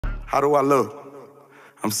How do I look?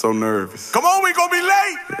 I'm so nervous. Come on, we gonna be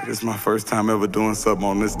late. This is my first time ever doing something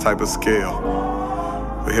on this type of scale.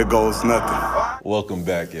 But here goes nothing. Welcome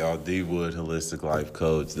back, y'all. D.Wood, Holistic Life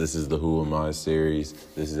Coach. This is the Who Am I series.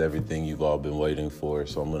 This is everything you've all been waiting for.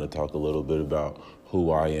 So I'm going to talk a little bit about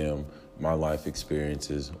who I am, my life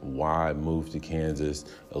experiences, why I moved to Kansas,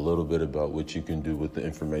 a little bit about what you can do with the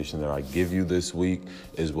information that I give you this week,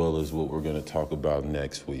 as well as what we're going to talk about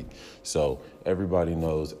next week. So everybody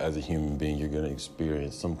knows as a human being, you're going to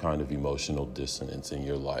experience some kind of emotional dissonance in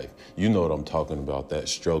your life. You know what I'm talking about, that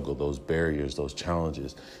struggle, those barriers, those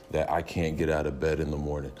challenges that I can't get out of bed in the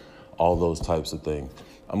morning, all those types of things.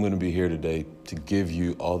 I'm going to be here today to give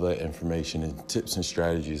you all that information and tips and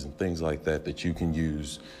strategies and things like that that you can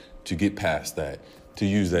use to get past that, to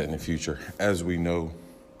use that in the future. As we know,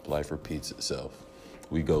 life repeats itself.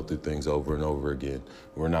 We go through things over and over again.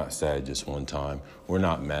 We're not sad just one time. We're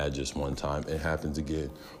not mad just one time. It happens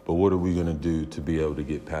again. But what are we going to do to be able to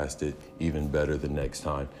get past it even better the next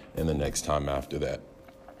time and the next time after that?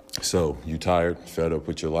 So you tired, fed up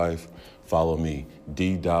with your life? Follow me,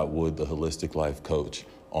 D.Wood, the Holistic Life Coach,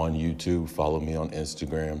 on YouTube. Follow me on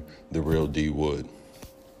Instagram, The Real D.Wood.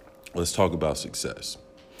 Let's talk about success.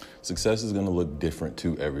 Success is going to look different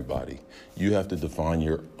to everybody. You have to define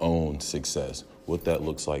your own success, what that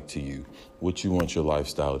looks like to you, what you want your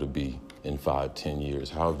lifestyle to be in 5-10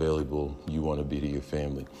 years, how available you want to be to your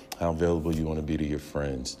family, how available you want to be to your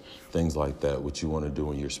friends, things like that, what you want to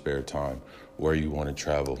do in your spare time, where you want to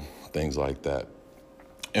travel, things like that.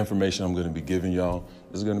 Information I'm going to be giving y'all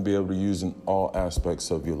is going to be able to use in all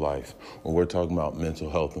aspects of your life. When we're talking about mental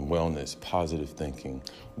health and wellness, positive thinking,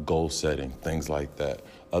 goal setting, things like that.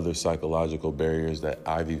 Other psychological barriers that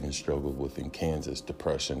I've even struggled with in Kansas,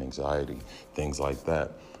 depression, anxiety, things like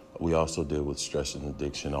that. We also deal with stress and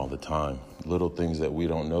addiction all the time. Little things that we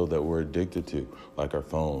don't know that we're addicted to, like our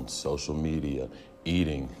phones, social media,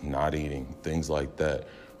 eating, not eating, things like that.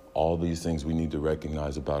 All these things we need to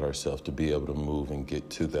recognize about ourselves to be able to move and get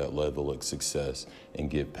to that level of success and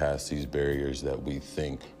get past these barriers that we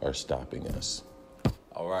think are stopping us.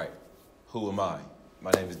 All right, who am I?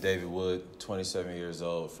 My name is D.Wood, 27 years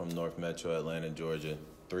old, from North Metro Atlanta, Georgia.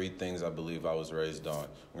 3 things I believe I was raised on.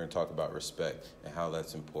 We're going to talk about respect and how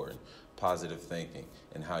that's important. Positive thinking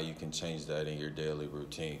and how you can change that in your daily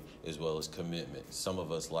routine, as well as commitment. Some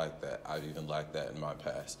of us lack that. I've even lacked that in my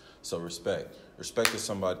past. So respect. Respect is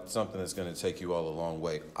something that's going to take you all a long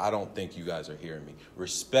way. I don't think you guys are hearing me.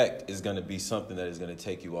 Respect is going to be something that is going to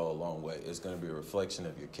take you all a long way. It's going to be a reflection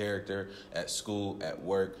of your character at school, at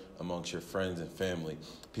work, amongst your friends and family.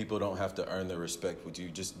 People don't have to earn their respect with you.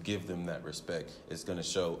 Just give them that respect. It's going to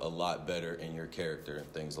show a lot better in your character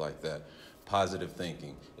and things like that. Positive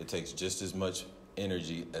thinking. It takes just as much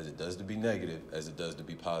energy as it does to be negative as it does to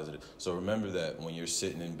be positive. So remember that when you're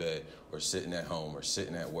sitting in bed or sitting at home or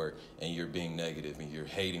sitting at work and you're being negative and you're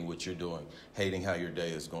hating what you're doing, hating how your day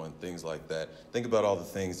is going, things like that. Think about all the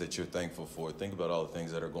things that you're thankful for. Think about all the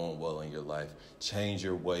things that are going well in your life. Change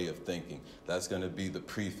your way of thinking. That's going to be the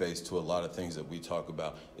preface to a lot of things that we talk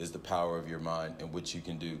about, is the power of your mind and what you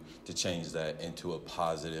can do to change that into a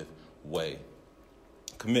positive way.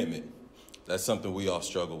 Commitment. That's something we all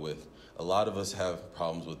struggle with. A lot of us have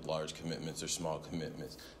problems with large commitments or small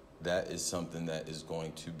commitments. That is something that is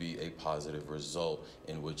going to be a positive result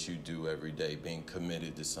in what you do every day. Being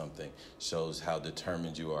committed to something shows how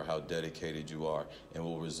determined you are, how dedicated you are, and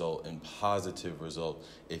will result in positive results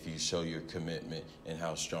if you show your commitment and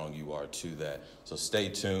how strong you are to that. So stay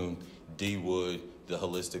tuned. D.Wood, the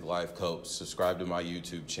Holistic Life Coach. Subscribe to my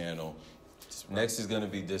YouTube channel. Next is going to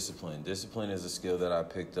be discipline. Discipline is a skill that I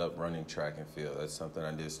picked up running track and field. That's something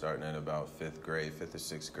I did starting in about 5th or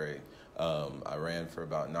 6th grade. I ran for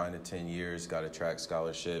about 9 to 10 years, got a track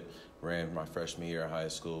scholarship, ran my freshman year of high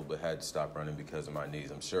school, but had to stop running because of my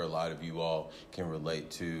knees. I'm sure a lot of you all can relate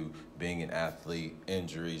to being an athlete,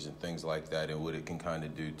 injuries, and things like that, and what it can kind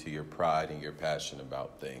of do to your pride and your passion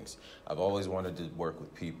about things. I've always wanted to work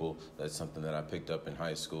with people. That's something that I picked up in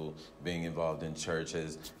high school, being involved in church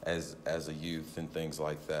as a youth and things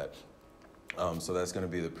like that. So that's going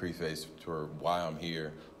to be the preface for why I'm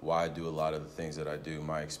here, why I do a lot of the things that I do,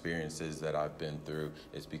 my experiences that I've been through.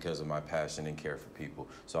 It's because of my passion and care for people.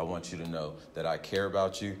 So I want you to know that I care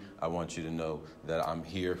about you. I want you to know that I'm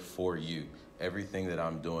here for you. Everything that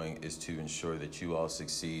I'm doing is to ensure that you all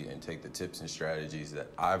succeed and take the tips and strategies that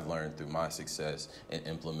I've learned through my success and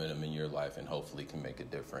implement them in your life, and hopefully can make a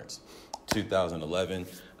difference. 2011,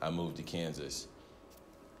 I moved to Kansas.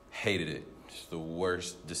 Hated it. It's the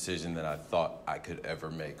worst decision that I thought I could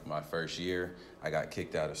ever make. My first year, I got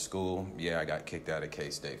kicked out of school. Yeah, I got kicked out of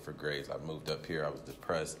K-State for grades. I moved up here. I was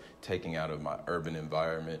depressed, taken out of my urban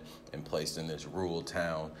environment and placed in this rural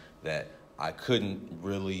town that I couldn't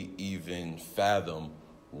really even fathom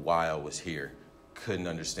why I was here. Couldn't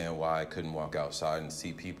understand why I couldn't walk outside and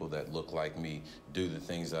see people that look like me, do the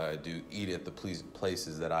things that I do, eat at the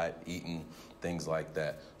places that I've eaten, things like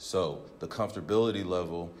that. So the comfortability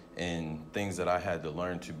level and things that I had to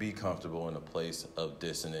learn to be comfortable in a place of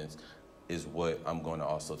dissonance is what I'm going to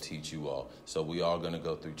also teach you all. So we all going to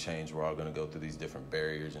go through change. We're all going to go through these different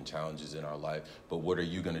barriers and challenges in our life. But what are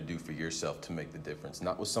you going to do for yourself to make the difference?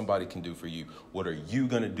 Not what somebody can do for you. What are you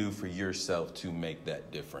going to do for yourself to make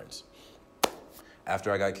that difference?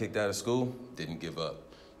 After I got kicked out of school, didn't give up.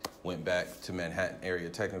 Went back to Manhattan Area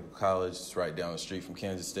Technical College, it's right down the street from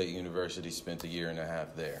Kansas State University, spent 1.5 years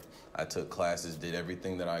there. I took classes, did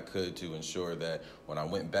everything that I could to ensure that when I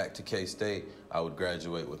went back to K-State, I would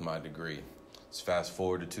graduate with my degree. Let's fast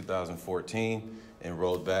forward to 2014,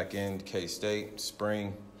 enrolled back in K-State,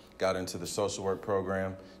 spring, got into the social work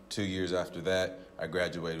program. 2 years after that, I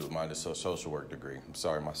graduated with my social work degree.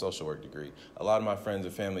 My social work degree. A lot of my friends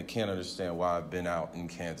and family can't understand why I've been out in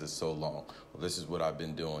Kansas so long. Well, this is what I've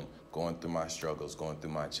been doing, going through my struggles, going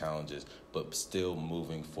through my challenges, but still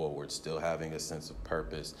moving forward, still having a sense of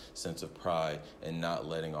purpose, sense of pride, and not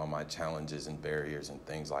letting all my challenges and barriers and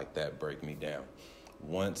things like that break me down.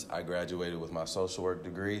 Once I graduated with my social work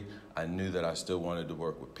degree, I knew that I still wanted to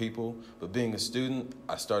work with people, but being a student,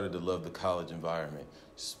 I started to love the college environment.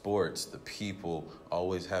 Sports, the people,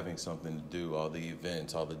 always having something to do, all the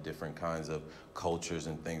events, all the different kinds of cultures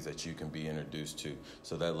and things that you can be introduced to.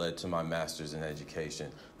 So that led to my master's in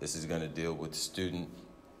education. This is going to deal with special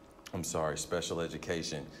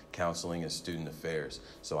education, counseling, and student affairs.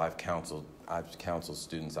 So I've counseled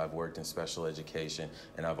students, I've worked in special education,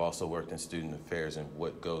 and I've also worked in student affairs and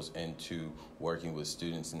what goes into working with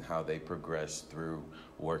students and how they progress through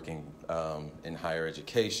working in higher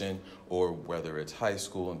education or whether it's high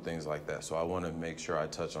school and things like that. So I want to make sure I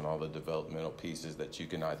touch on all the developmental pieces that you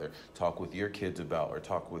can either talk with your kids about or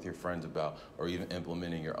talk with your friends about or even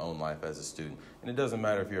implement in your own life as a student. And it doesn't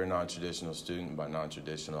matter if you're a non-traditional student. By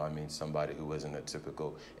non-traditional, I mean somebody who isn't a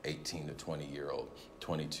typical 18 to 20-year-old,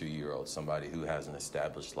 22-year-old, somebody who has an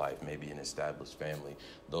established life, maybe an established family.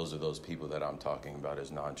 Those are those people that I'm talking about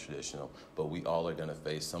as non-traditional. But we all are going to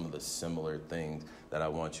face some of the similar things that I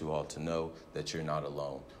want you all to know that you're not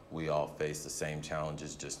alone. We all face the same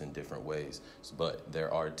challenges, just in different ways. But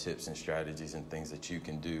there are tips and strategies and things that you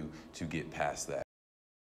can do to get past that.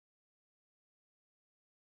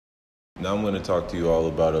 Now I'm going to talk to you all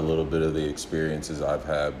about a little bit of the experiences I've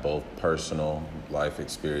had, both personal life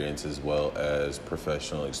experience as well as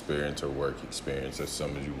professional experience or work experience, as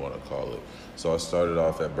some of you want to call it. So I started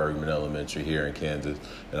off at Bergman Elementary here in Kansas,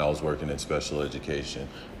 and I was working in special education.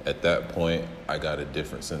 At that point, I got a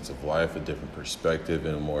different sense of life, a different perspective,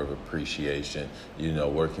 and more of appreciation,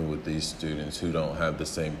 working with these students who don't have the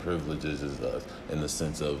same privileges as us in the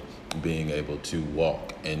sense of being able to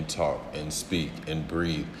walk and talk and speak and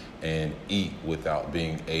breathe and eat without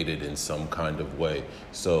being aided in some kind of way.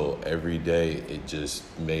 So every day it just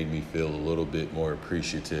made me feel a little bit more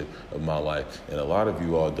appreciative of my life. And a lot of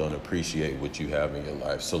you all don't appreciate what you have in your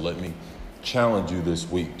life. So let me challenge you this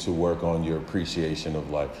week to work on your appreciation of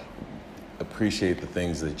life. Appreciate the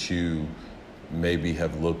things that you maybe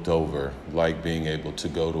have looked over, like being able to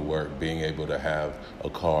go to work, being able to have a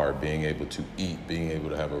car, being able to eat, being able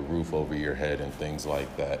to have a roof over your head and things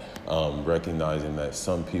like that. Recognizing that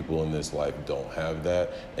some people in this life don't have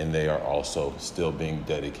that, and they are also still being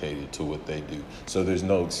dedicated to what they do. So there's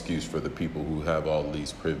no excuse for the people who have all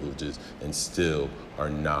these privileges and still are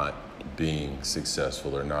not being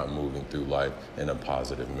successful or not moving through life in a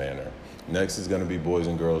positive manner. Next is going to be Boys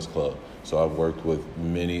and Girls Club. So I've worked with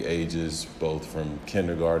many ages, both from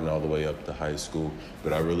kindergarten all the way up to high school,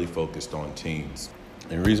 but I really focused on teens.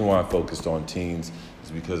 And the reason why I focused on teens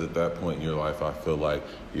is because at that point in your life, I feel like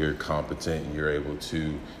you're competent and you're able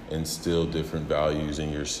to instill different values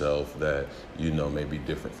in yourself that, may be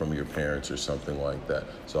different from your parents or something like that.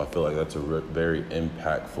 So I feel like that's a very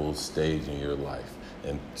impactful stage in your life.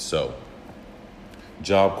 And so,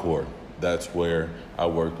 Job Corps. That's where I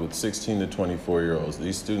worked with 16 to 24-year-olds.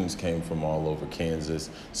 These students came from all over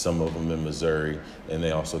Kansas, some of them in Missouri, and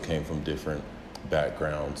they also came from different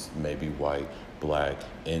backgrounds, maybe white, black,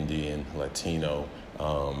 Indian, Latino,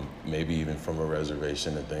 maybe even from a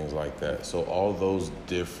reservation and things like that. So all those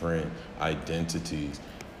different identities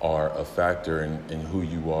are a factor in who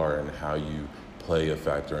you are and how you play a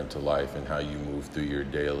factor into life and how you move through your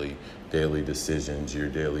daily decisions, your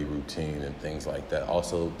daily routine and things like that.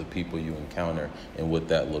 Also the people you encounter and what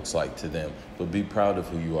that looks like to them. But be proud of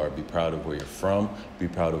who you are, be proud of where you're from, be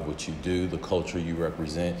proud of what you do, the culture you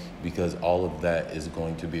represent, because all of that is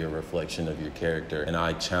going to be a reflection of your character. And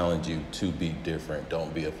I challenge you to be different.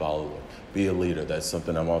 Don't be a follower. Be a leader. That's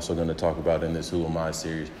something I'm also going to talk about in this Who Am I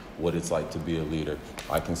series, what it's like to be a leader.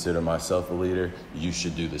 I consider myself a leader. You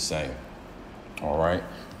should do the same. All right.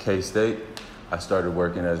 K-State, I started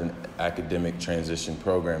working as an academic transition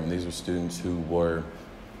program. And these were students who were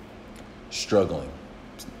struggling.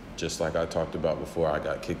 Just like I talked about before, I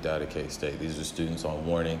got kicked out of K-State. These are students on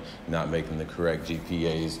warning, not making the correct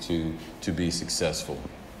GPAs to be successful.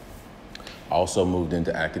 I also moved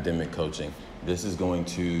into academic coaching. This is going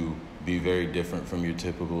to be very different from your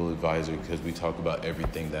typical advisor because we talk about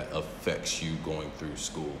everything that affects you going through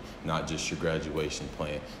school, not just your graduation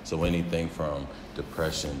plan. So anything from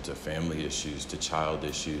depression to family issues to child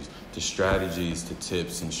issues to strategies to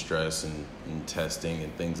tips and stress and testing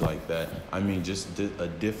and things like that. I mean, just a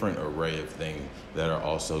different array of things that are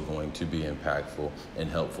also going to be impactful and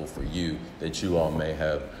helpful for you that you all may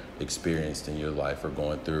have experienced in your life or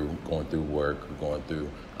going through work or going through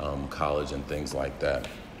college and things like that.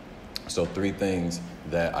 So 3 things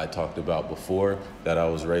that I talked about before that I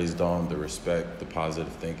was raised on: the respect, the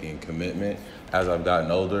positive thinking, and commitment. As I've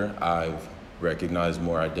gotten older, I've recognized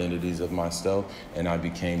more identities of myself and I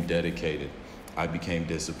became dedicated. I became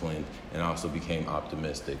disciplined and I also became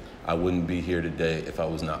optimistic. I wouldn't be here today if I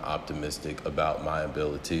was not optimistic about my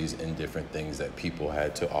abilities and different things that people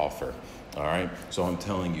had to offer. All right. So I'm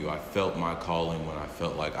telling you, I felt my calling when I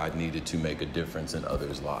felt like I needed to make a difference in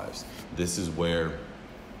others' lives. This is where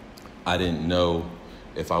I didn't know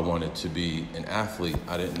if I wanted to be an athlete.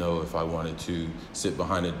 I didn't know if I wanted to sit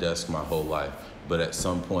behind a desk my whole life. But at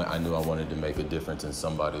some point, I knew I wanted to make a difference in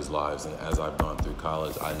somebody's lives. And as I've gone through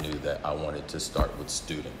college, I knew that I wanted to start with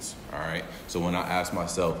students. All right. So when I ask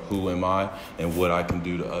myself, who am I and what I can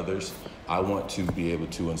do to others, I want to be able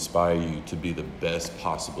to inspire you to be the best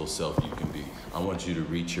possible self you can be. I want you to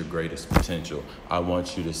reach your greatest potential. I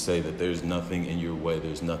want you to say that there's nothing in your way.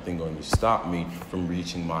 There's nothing going to stop me from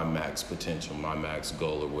reaching my max potential, my max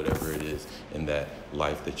goal, or whatever it is in that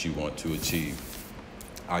life that you want to achieve.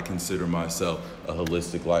 I consider myself a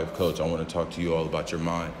holistic life coach. I want to talk to you all about your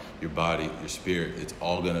mind, your body, your spirit. It's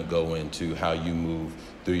all going to go into how you move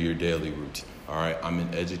through your daily routine. All right, I'm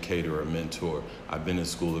an educator, a mentor. I've been in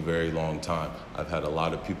school a very long time. I've had a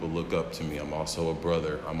lot of people look up to me. I'm also a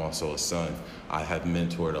brother. I'm also a son. I have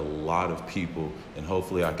mentored a lot of people, and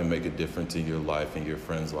hopefully I can make a difference in your life and your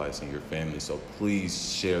friends' lives and your family. So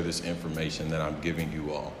please share this information that I'm giving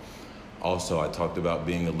you all. Also, I talked about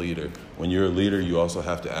being a leader. When you're a leader, you also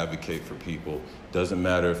have to advocate for people. Doesn't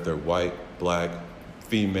matter if they're white, black,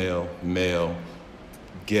 female, male,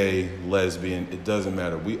 gay, lesbian, it doesn't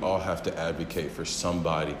matter. We all have to advocate for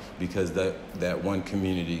somebody because that one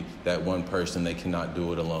community, that one person, they cannot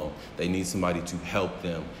do it alone. They need somebody to help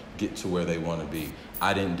them get to where they want to be.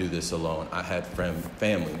 I didn't do this alone. I had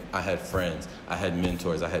family, I had friends, I had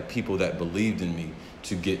mentors, I had people that believed in me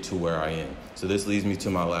to get to where I am. So this leads me to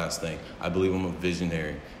my last thing. I believe I'm a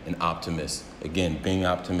visionary, an optimist. Again, being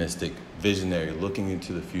optimistic, visionary, looking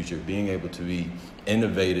into the future, being able to be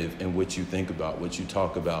innovative in what you think about, what you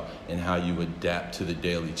talk about, and how you adapt to the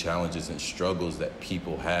daily challenges and struggles that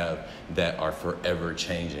people have that are forever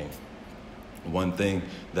changing. One thing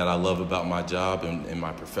that I love about my job and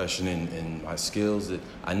my profession and my skills, that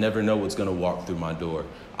I never know what's going to walk through my door.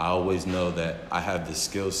 I always know that I have the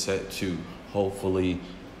skill set to hopefully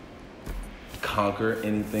conquer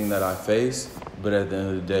anything that I face, but at the end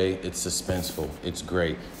of the day, it's suspenseful. It's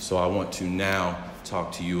great. So I want to now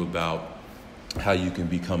talk to you about how you can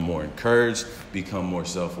become more encouraged, become more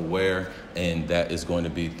self-aware, and that is going to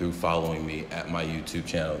be through following me at my YouTube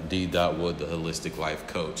channel, D.Wood, the Holistic Life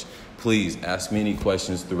Coach. Please ask me any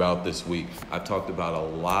questions throughout this week. I've talked about a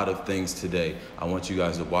lot of things today. I want you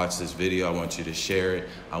guys to watch this video. I want you to share it.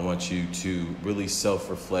 I want you to really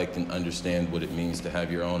self-reflect and understand what it means to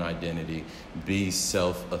have your own identity. Be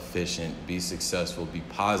self-efficient, be successful, be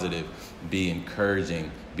positive, be encouraging,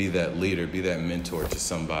 be that leader, be that mentor to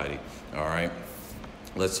somebody. All right,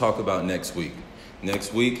 let's talk about next week.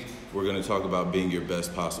 Next week, we're going to talk about being your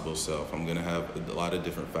best possible self. I'm going to have a lot of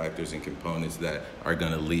different factors and components that are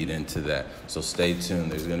going to lead into that. So stay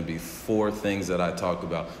tuned. There's going to be 4 things that I talk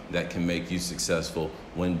about that can make you successful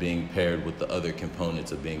when being paired with the other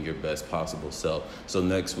components of being your best possible self. So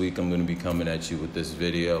next week, I'm going to be coming at you with this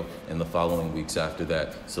video and the following weeks after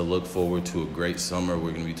that. So look forward to a great summer.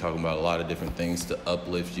 We're going to be talking about a lot of different things to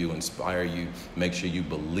uplift you, inspire you, make sure you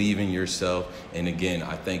believe in yourself. And again,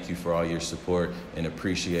 I thank you for all your support and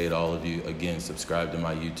appreciate all of you. Again, subscribe to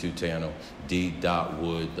my YouTube channel,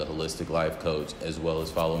 D.Wood, the Holistic Life Coach, as well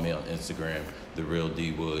as follow me on Instagram, The Real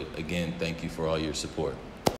D.Wood. Again, thank you for all your support.